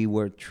way we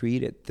were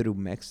treated through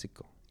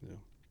Mexico.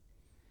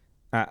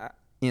 Yeah.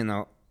 You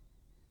know,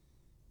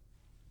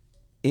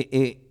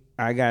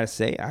 I gotta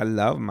say, I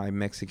love my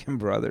Mexican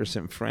brothers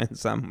and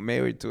friends. I'm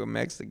married to a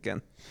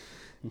Mexican.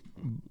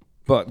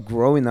 But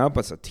growing up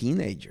as a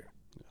teenager,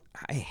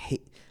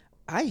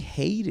 I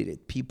hated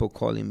it, people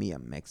calling me a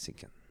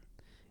Mexican.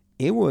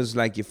 It was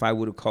like if I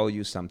would have called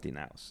you something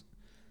else.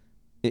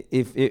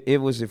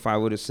 If I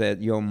would have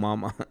said, yo,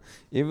 mama,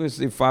 it was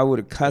if I would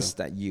have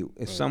cussed at you.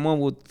 If someone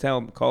would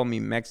call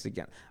me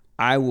Mexican,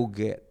 I will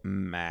get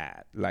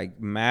mad. Like,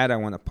 mad, I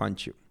want to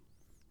punch you.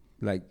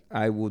 Like,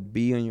 I would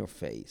be on your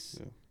face.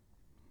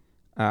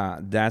 Yeah.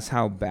 That's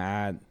how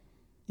bad,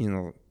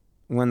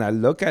 when I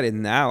look at it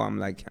now, I'm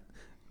like,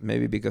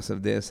 maybe because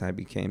of this, I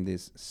became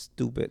this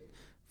stupid,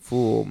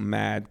 fool,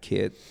 mad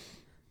kid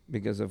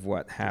because of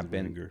what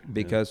happened.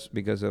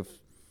 Because of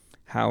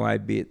how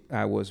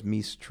I was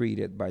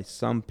mistreated by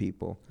some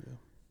people. Yeah.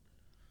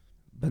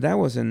 But that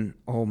wasn't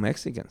all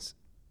Mexicans.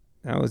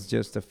 That was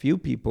just a few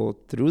people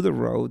through the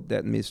road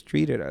that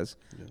mistreated us.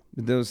 Yeah.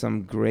 But there were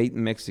some great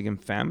Mexican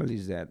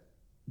families that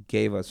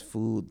gave us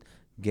food,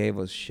 gave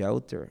us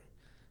shelter,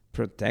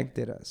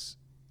 protected us.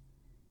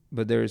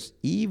 But there's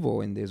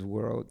evil in this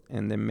world,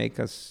 and they make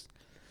us,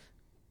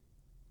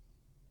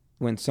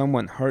 when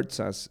someone hurts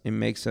us, it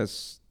makes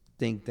us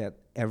think that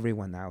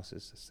everyone else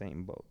is the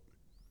same boat.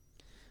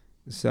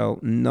 So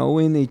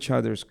knowing each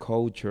other's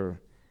culture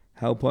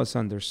help us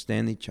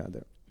understand each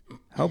other.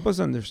 Help us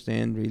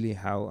understand really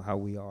how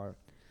we are.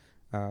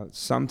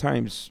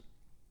 Sometimes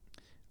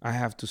I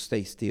have to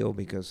stay still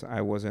because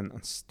I wasn't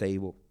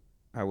unstable.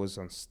 I was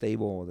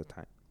unstable all the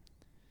time.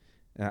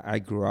 I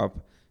grew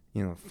up,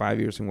 5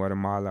 years in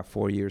Guatemala,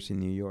 4 years in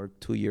New York,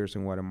 2 years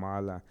in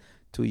Guatemala,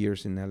 2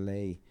 years in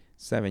LA,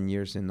 7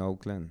 years in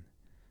Oakland,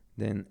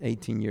 then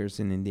 18 years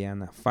in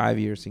Indiana, 5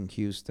 years in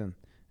Houston.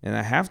 And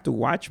I have to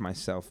watch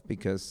myself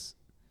because,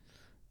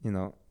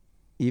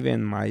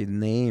 even my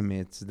name,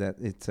 it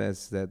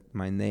says that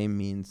my name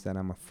means that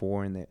I'm a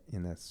foreigner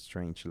in a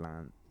strange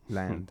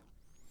land.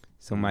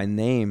 So my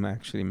name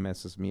actually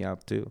messes me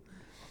up too.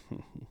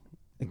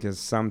 Because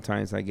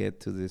sometimes I get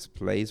to this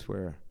place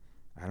where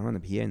I don't want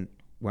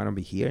to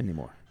be here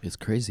anymore. It's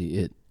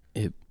crazy.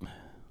 It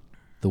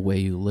the way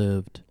you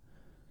lived,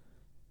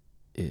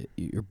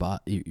 your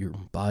body,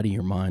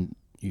 your mind,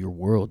 your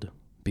world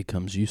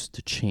becomes used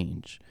to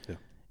change. Yeah.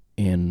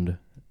 And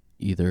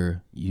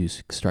either you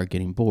start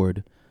getting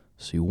bored,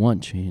 so you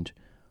want change,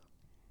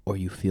 or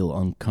you feel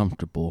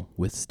uncomfortable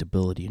with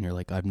stability and you're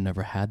like, I've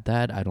never had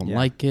that, I don't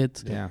like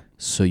it. Yeah.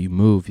 So you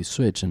move, you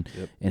switch, and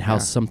how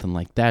something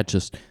like that,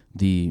 just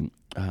the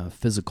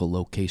physical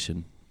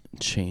location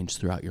change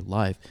throughout your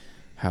life,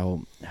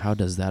 how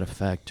does that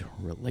affect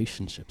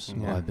relationships?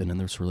 Well, I've been in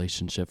this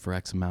relationship for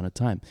X amount of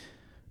time.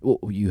 Well,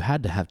 you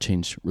had to have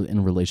change in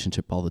a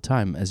relationship all the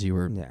time as you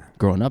were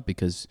growing up,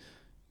 because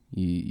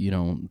the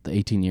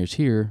 18 years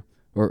here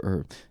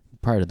or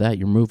prior to that,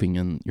 you're moving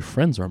and your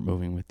friends aren't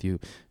moving with you.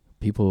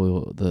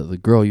 People, the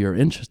girl you're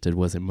interested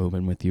wasn't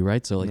moving with you,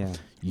 right? So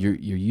you're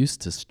used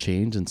to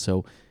change, and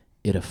so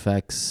it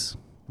affects,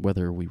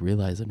 whether we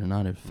realize it or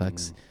not, it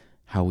affects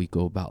how we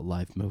go about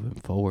life moving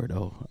forward.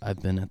 Oh, I've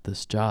been at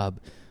this job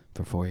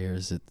for 4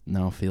 years. It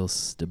now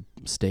feels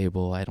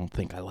stable. I don't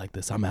think I like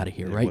this. I'm out of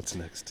here, right? What's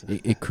next?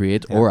 It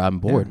creates, or I'm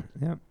bored.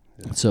 Yeah.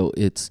 So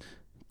it's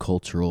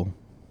cultural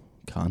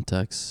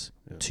context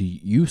to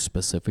you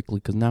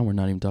specifically, because now we're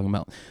not even talking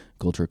about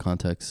cultural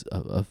context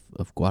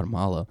of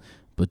Guatemala,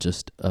 but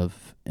just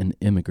of an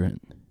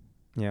immigrant.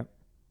 Yeah.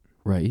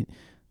 Right?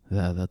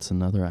 That's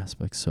another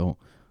aspect. So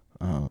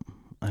I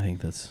think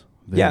that's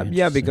very interesting.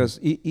 Yeah, because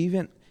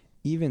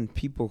even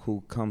people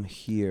who come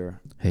here.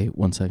 Hey,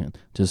 1 second.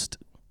 Just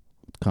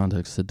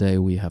context. Today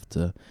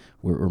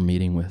we're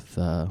meeting with,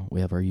 we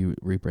have our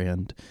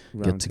rebrand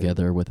get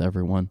together with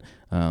everyone.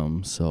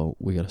 So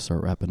we got to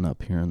start wrapping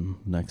up here in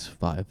the next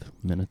 5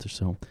 minutes or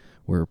so.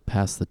 We're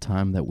past the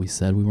time that we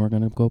said we weren't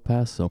going to go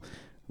past. So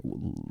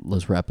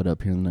let's wrap it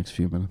up here in the next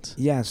few minutes.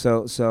 Yeah.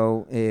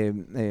 So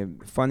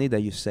funny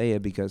that you say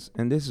it, because,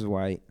 and this is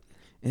why,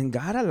 and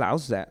God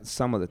allows that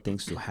some of the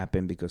things to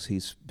happen because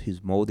He's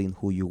molding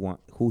who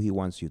He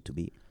wants you to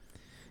be.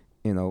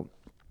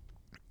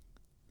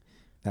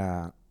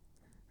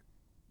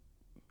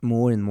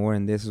 More and more,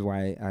 and this is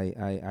why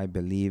I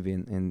believe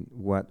in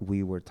what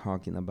we were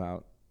talking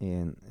about,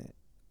 and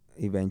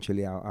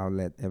eventually I'll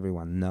let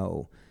everyone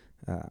know.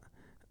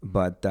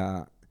 But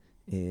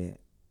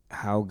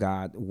how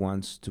God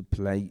wants to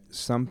play.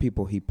 Some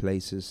people he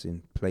places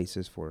in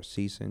places for a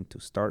season to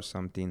start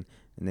something,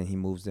 and then he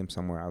moves them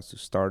somewhere else to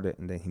start it,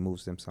 and then he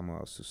moves them somewhere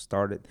else to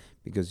start it,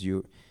 because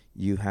you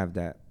have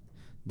that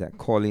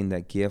calling,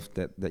 that gift,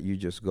 that you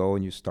just go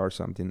and you start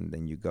something, and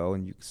then you go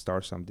and you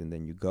start something,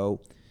 then you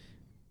go.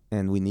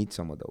 And we need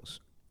some of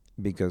those,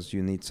 because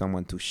you need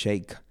someone to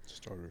shake.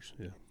 Starters,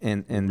 yeah.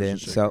 And Movers then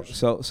and so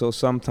shakers. so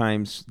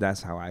sometimes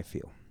that's how I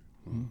feel.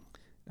 Mhm.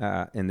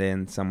 And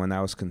then someone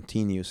else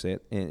continues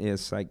it, and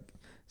it's like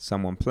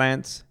someone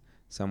plants,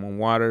 someone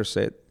waters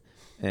it,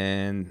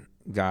 and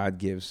God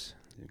gives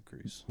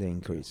Increase. the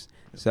increase.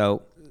 Yeah.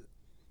 So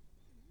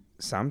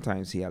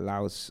sometimes he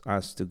allows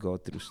us to go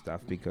through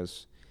stuff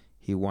because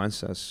he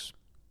wants us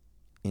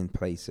in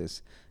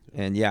places.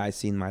 And yeah, I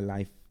seen my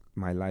life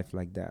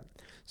like that.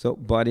 So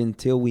but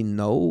until we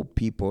know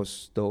people's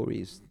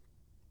stories,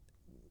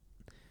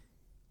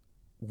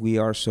 we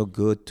are so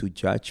good to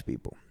judge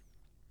people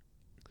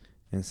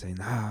and say,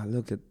 nah,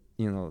 look at,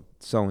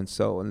 so and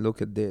so, and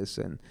look at this,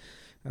 and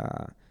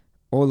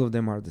all of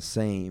them are the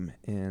same.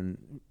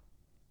 And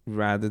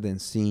rather than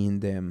seeing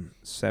them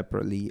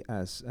separately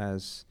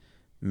as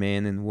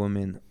men and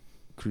women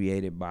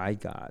created by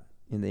God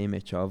in the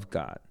image of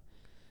God,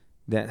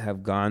 that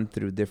have gone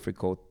through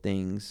difficult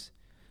things,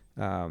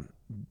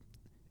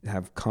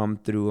 have come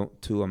through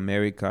to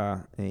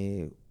America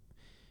the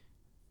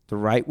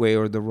right way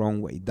or the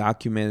wrong way,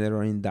 documented or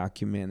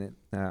undocumented.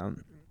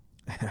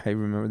 I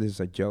remember there's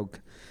a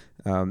joke,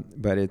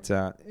 but it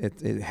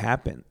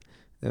happened.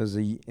 There was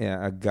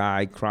a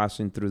guy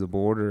crossing through the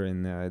border,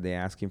 and they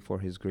asked him for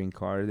his green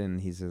card,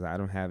 and he says, "I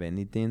don't have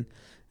anything."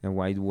 And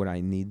why would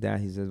I need that?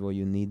 He says, "Well,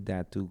 you need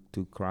that to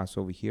cross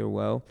over here."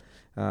 Well,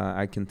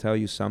 I can tell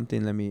you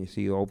something. Let me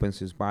see. He opens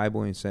his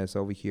Bible and says,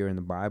 over here in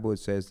the Bible, it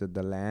says that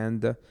the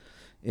land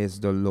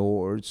is the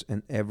Lord's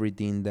and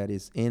everything that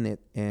is in it,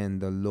 and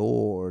the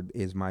Lord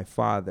is my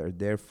Father,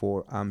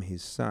 therefore I'm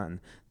his son,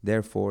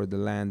 therefore the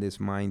land is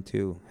mine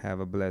too. Have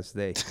a blessed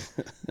day.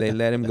 They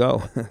let him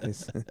go.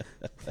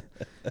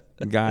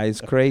 Guy is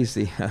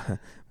crazy.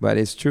 But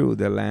it's true.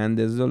 The land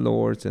is the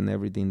Lord's and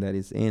everything that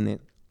is in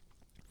it.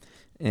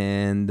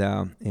 And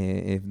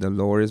if the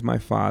Lord is my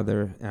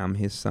Father, I'm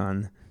his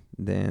son,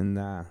 then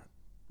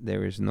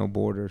there is no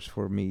borders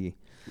for me.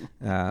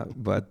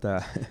 But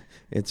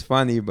it's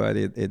funny, but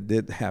it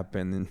did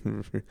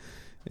happen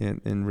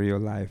in real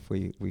life.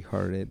 We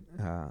heard it,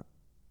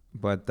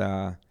 but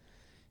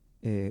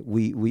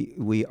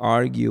we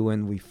argue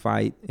and we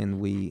fight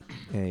and we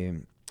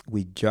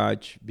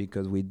judge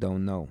because we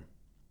don't know,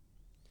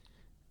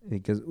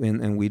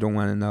 and we don't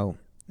want to know.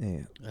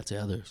 That's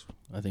the others.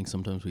 I think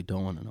sometimes we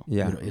don't want to know.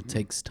 Yeah. It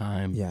takes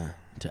time Yeah,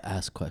 to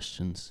ask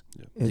questions.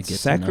 Yeah. To it's get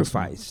to know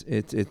sacrifice.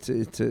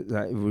 It's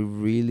like we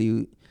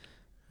really.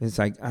 It's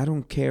like, I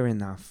don't care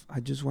enough. I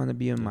just want to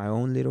be in my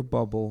own little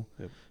bubble,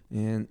 Yep.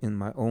 and in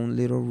my own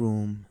little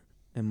room,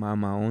 and my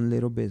own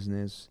little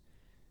business.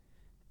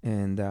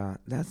 And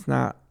that's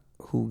not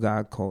who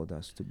God called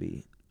us to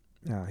be.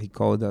 He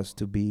called us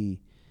to be.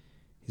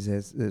 He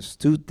says there's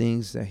two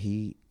things that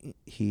he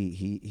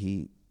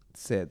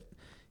said.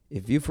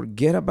 If you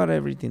forget about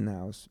everything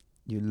else,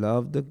 you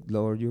love the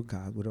Lord your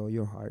God with all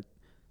your heart,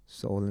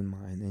 soul, and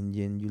mind, and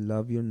then you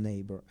love your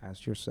neighbor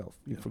as yourself.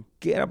 You Yeah.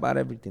 forget about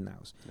everything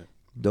else. Yeah.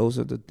 Those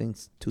are the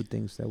two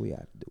things that we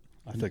have to do.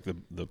 I think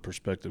the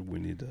perspective we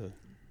need to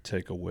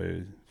take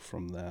away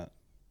from that,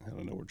 and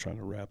I know we're trying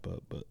to wrap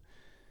up, but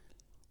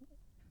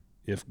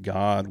if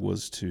God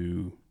was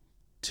to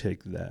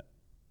take that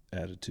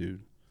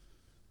attitude,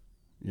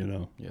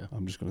 Yeah.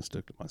 I'm just going to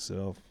stick to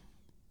myself.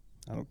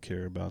 I don't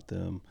care about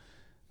them.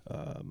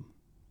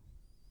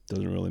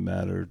 Doesn't really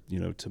matter,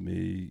 to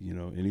me,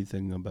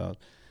 anything about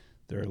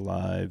their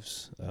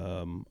lives.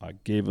 I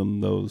gave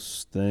them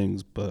those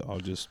things, but I'll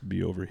just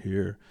be over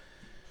here.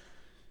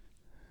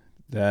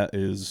 That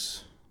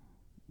is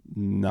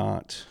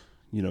not,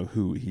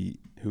 who he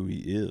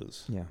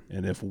is. Yeah.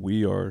 And if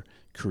we are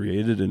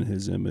created in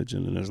his image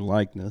and in his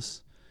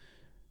likeness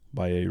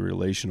by a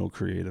relational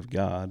creative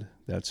God,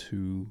 that's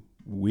who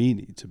we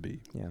need to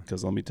be. Yeah.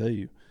 Because let me tell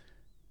you,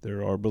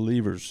 there are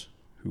believers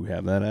who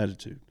have that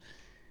attitude,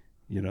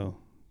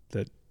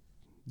 that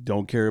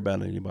don't care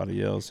about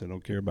anybody else. They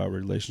don't care about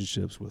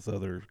relationships with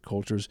other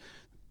cultures.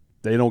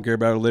 They don't care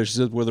about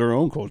relationships with their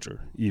own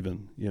culture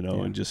even,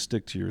 and just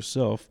stick to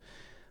yourself.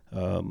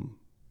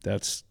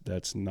 That's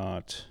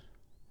not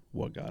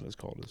what God has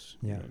called us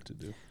to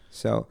do.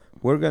 So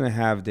we're going to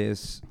have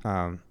this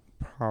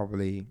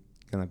probably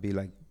going to be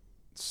like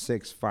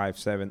 6, 5,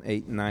 7,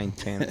 8, 9,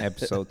 10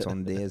 episodes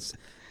on this.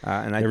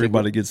 And I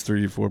Everybody think gets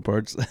 3 or 4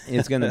 parts.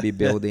 it's going to be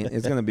building.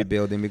 It's going to be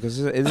building because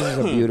it is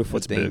a beautiful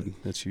That's thing.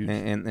 big. That's huge.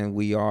 And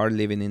we are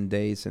living in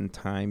days and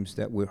times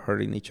that we're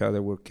hurting each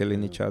other. We're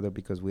killing each other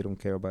because we don't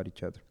care about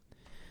each other.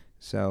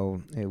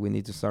 So we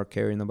need to start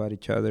caring about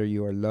each other.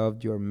 You are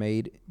loved. You are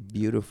made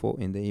beautiful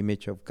in the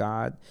image of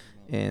God.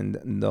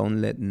 And don't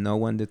let no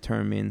one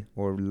determine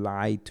or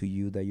lie to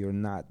you that you're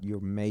not. You're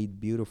made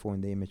beautiful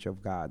in the image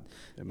of God.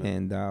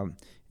 Amen.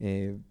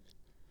 And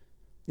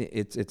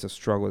it's a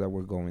struggle that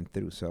we're going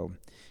through. So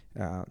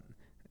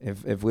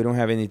if we don't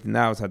have anything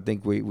else, I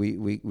think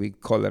we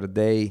call it a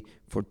day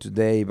for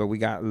today. But we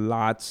got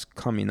lots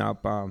coming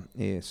up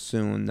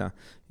soon.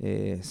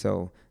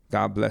 So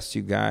God bless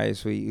you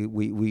guys. We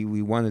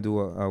want to do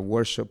a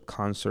worship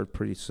concert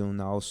pretty soon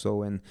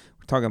also, and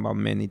we're talking about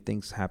many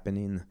things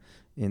happening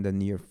in the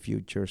near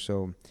future.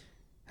 So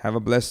have a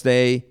blessed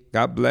day.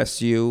 God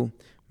bless you.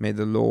 May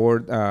the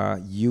Lord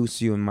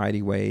use you in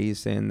mighty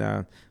ways,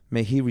 and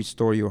may He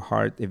restore your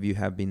heart if you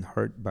have been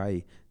hurt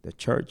by the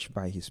church,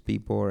 by His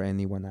people, or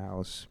anyone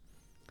else.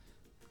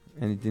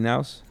 Anything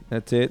else?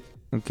 That's it.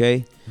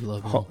 Okay.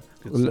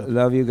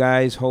 Love you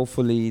guys.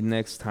 Hopefully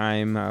next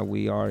time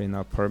we are in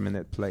a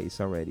permanent place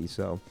already.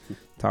 So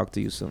talk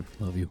to you soon.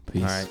 Love you.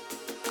 Peace. All right.